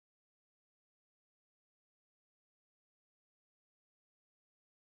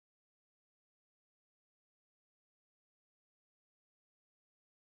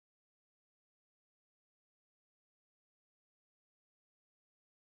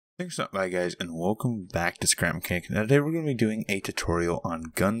Thanks for stopping by, guys, and welcome back to Scrap Mechanic. Now today we're going to be doing a tutorial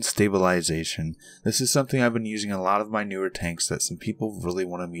on gun stabilization. This is something I've been using a lot of my newer tanks that some people really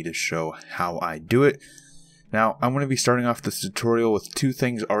wanted me to show how I do it. Now I'm going to be starting off this tutorial with two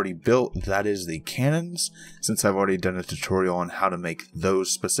things already built, that is the cannons, since I've already done a tutorial on how to make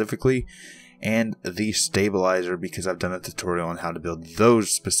those specifically, and the stabilizer because I've done a tutorial on how to build those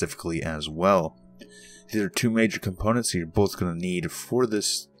specifically as well. These are two major components that you're both going to need for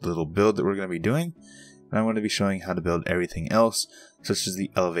this little build that we're going to be doing. And I'm going to be showing how to build everything else, such as the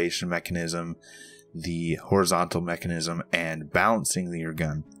elevation mechanism, the horizontal mechanism, and balancing your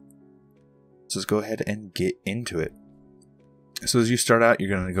gun. So let's go ahead and get into it. So as you start out,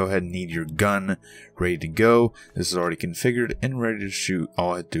 you're going to go ahead and need your gun ready to go. This is already configured and ready to shoot.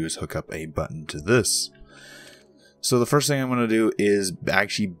 All I have to do is hook up a button to this. So the first thing I'm going to do is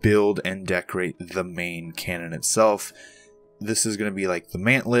actually build and decorate the main cannon itself. This is going to be like the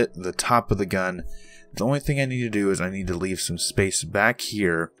mantlet, the top of the gun. The only thing I need to do is I need to leave some space back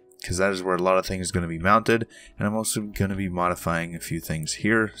here, because that is where a lot of things are going to be mounted. And I'm also going to be modifying a few things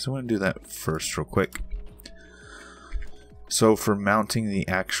here. So I'm going to do that first real quick. So for mounting the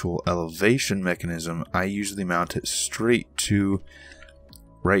actual elevation mechanism, I usually mount it straight to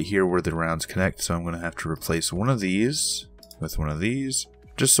right here where the rounds connect. So I'm going to have to replace one of these with one of these,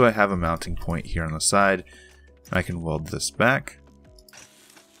 just so I have a mounting point here on the side. I can weld this back.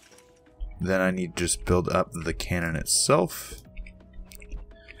 Then I need to just build up the cannon itself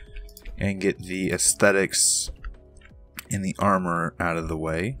and get the aesthetics and the armor out of the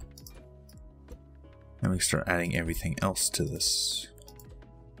way. And we start adding everything else to this.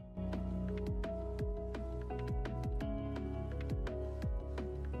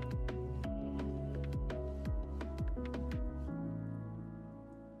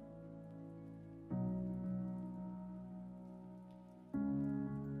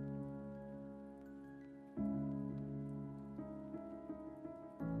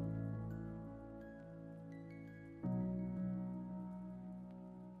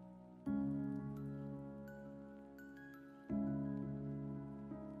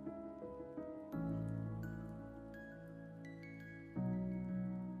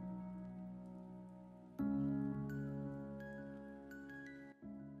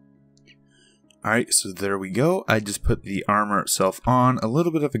 Alright, so there we go. I just put the armor itself on, a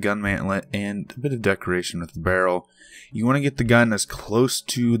little bit of a gun mantlet, and a bit of decoration with the barrel. You want to get the gun as close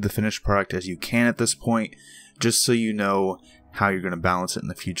to the finished product as you can at this point, just so you know how you're going to balance it in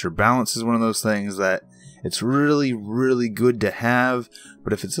the future. Balance is one of those things that it's really, really good to have,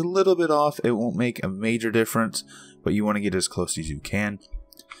 but if it's a little bit off, it won't make a major difference, but you want to get as close as you can.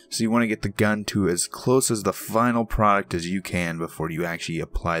 So you want to get the gun to as close as the final product as you can before you actually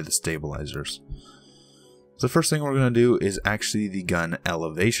apply the stabilizers. So the first thing we're going to do is actually the gun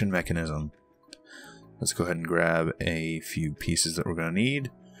elevation mechanism. Let's go ahead and grab a few pieces that we're going to need.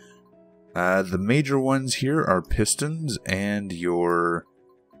 The major ones here are pistons and your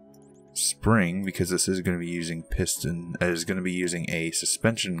spring, because this is going to be using a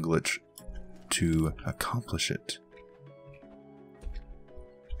suspension glitch to accomplish it.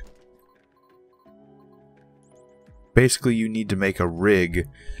 Basically, you need to make a rig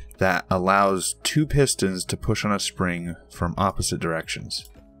that allows two pistons to push on a spring from opposite directions.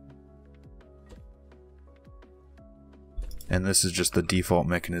 And this is just the default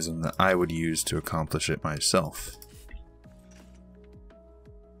mechanism that I would use to accomplish it myself.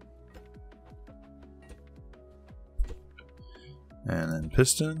 And then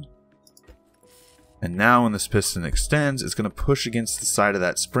piston. And now when this piston extends, it's going to push against the side of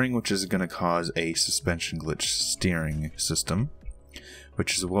that spring, which is going to cause a suspension glitch steering system,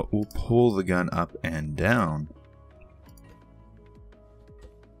 which is what will pull the gun up and down.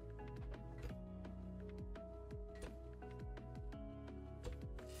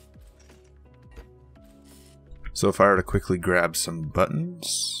 So if I were to quickly grab some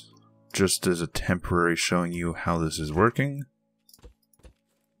buttons, just as a temporary showing you how this is working,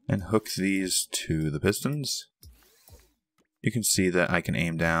 and hook these to the pistons, you can see that I can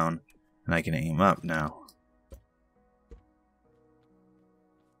aim down and I can aim up now.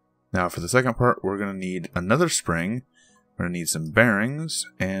 Now for the second part, we're going to need another spring, we're going to need some bearings,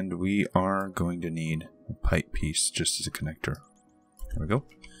 and we are going to need a pipe piece just as a connector. There we go.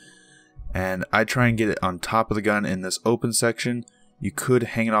 And I try and get it on top of the gun in this open section. You could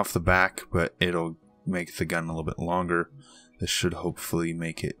hang it off the back, but it'll make the gun a little bit longer. This should hopefully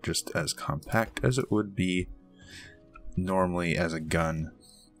make it just as compact as it would be normally as a gun.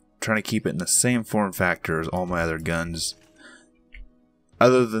 I'm trying to keep it in the same form factor as all my other guns.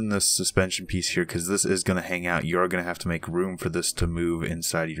 other than this suspension piece here, because this is going to hang out, you're going to have to make room for this to move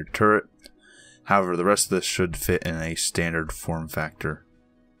inside your turret. However, the rest of this should fit in a standard form factor.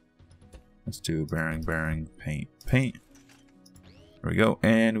 Let's do bearing, bearing, paint, paint. There we go.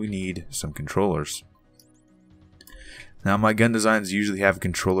 And we need some controllers. Now, my gun designs usually have a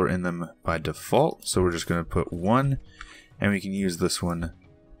controller in them by default, so we're just going to put one, and we can use this one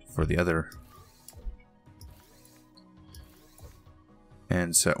for the other.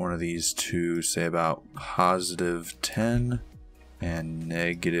 And set one of these to, say, about +10 and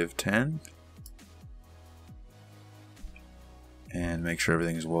 -10. And make sure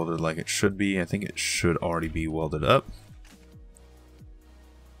everything's welded like it should be. I think it should already be welded up.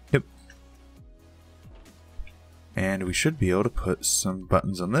 Yep. And we should be able to put some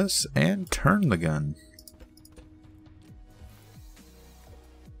buttons on this and turn the gun.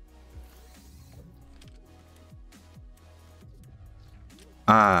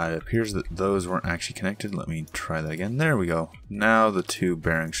 It appears that those weren't actually connected. Let me try that again. There we go. Now the two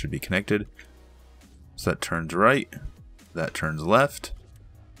bearings should be connected. So that turns right. That turns left.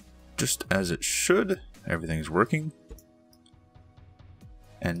 Just as it should. Everything's working.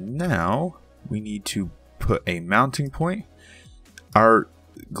 And now we need to put a mounting point. Our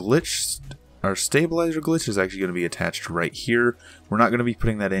stabilizer glitch is actually going to be attached right here. We're not going to be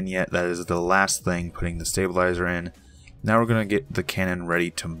putting that in yet. That is the last thing, putting the stabilizer in. Now we're going to get the cannon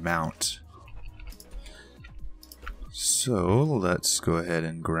ready to mount. So let's go ahead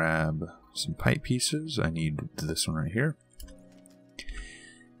and grab some pipe pieces. I need this one right here.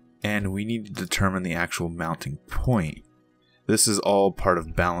 And we need to determine the actual mounting point. This is all part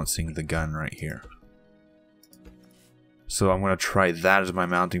of balancing the gun right here. So I'm going to try that as my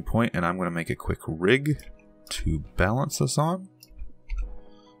mounting point, and I'm going to make a quick rig to balance this on.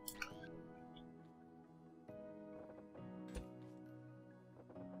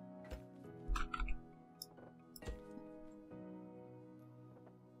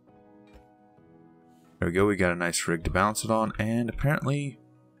 There we go, we got a nice rig to balance it on, and apparently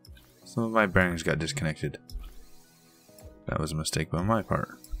some of my bearings got disconnected. That was a mistake by my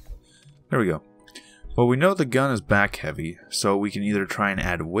part. There we go. Well, we know the gun is back heavy, so we can either try and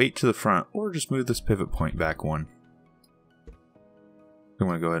add weight to the front or just move this pivot point back one. I'm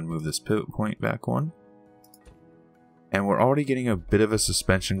going to go ahead and move this pivot point back one. And we're already getting a bit of a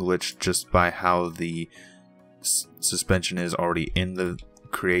suspension glitch just by how the suspension is already in the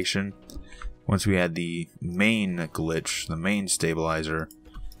creation. Once we add the main glitch, the main stabilizer,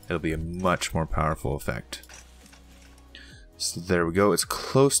 it'll be a much more powerful effect. So there we go, it's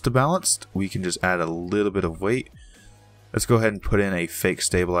close to balanced. We can just add a little bit of weight. Let's go ahead and put in a fake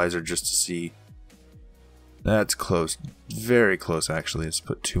stabilizer just to see. That's close, very close actually. Let's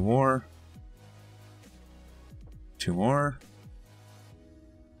put two more. Two more.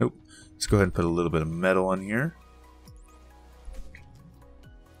 Nope. Let's go ahead and put a little bit of metal on here.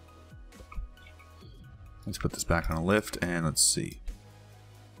 Let's put this back on a lift and let's see.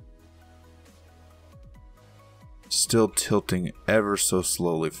 Still tilting ever so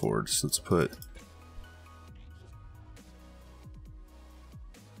slowly forward. So let's put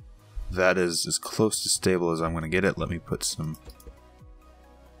that is as close to stable as I'm going to get it. Let me put some.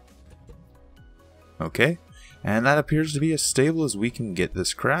 Okay. And that appears to be as stable as we can get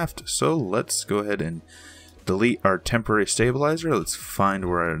this craft. So let's go ahead and delete our temporary stabilizer. Let's find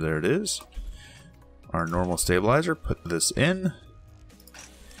where there it is. Our normal stabilizer, put this in,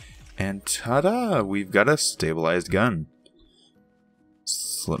 and ta-da! We've got a stabilized gun.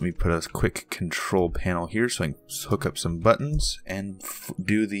 So let me put a quick control panel here so I can hook up some buttons and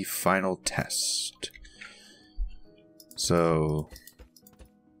do the final test. So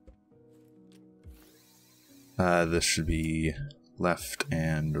this should be left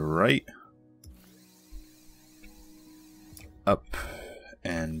and right, up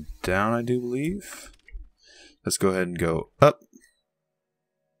and down, I do believe. Let's go ahead and go up,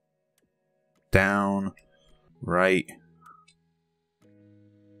 down, right,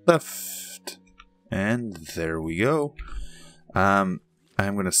 left, and there we go. I'm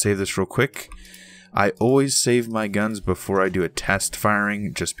going to save this real quick. I always save my guns before I do a test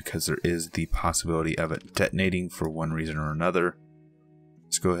firing just because there is the possibility of it detonating for one reason or another.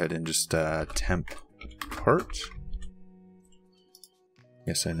 Let's go ahead and just temp part.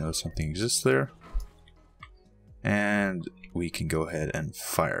 Yes, I know something exists there. And we can go ahead and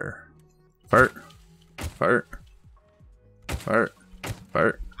fire. Fart, fart, fart,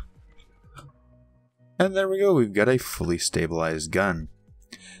 fart. And there we go, we've got a fully stabilized gun.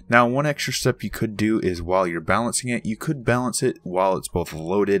 Now, one extra step you could do is while you're balancing it, you could balance it while it's both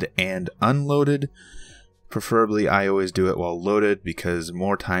loaded and unloaded. Preferably, I always do it while loaded because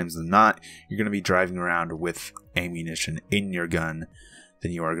more times than not, you're going to be driving around with ammunition in your gun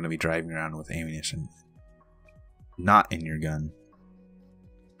than you are going to be driving around with ammunition not in your gun.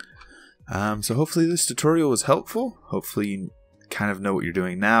 So hopefully this tutorial was helpful. Hopefully you kind of know what you're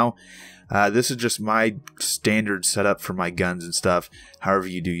doing now. This is just my standard setup for my guns and stuff. However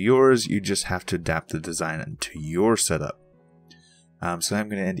you do yours, you just have to adapt the design to your setup. So I'm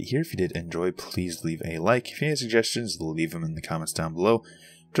going to end it here. If you did enjoy, please leave a like. If you have any suggestions, leave them in the comments down below.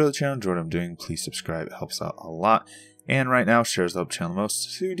 Enjoy the channel, enjoy what I'm doing, please subscribe. It helps out a lot. And right now, shares help the channel the most.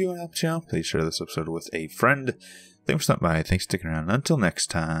 So if you do want to help the channel, please share this episode with a friend. Thanks for stopping by. Thanks for sticking around. Until next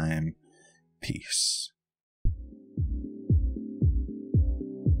time, peace.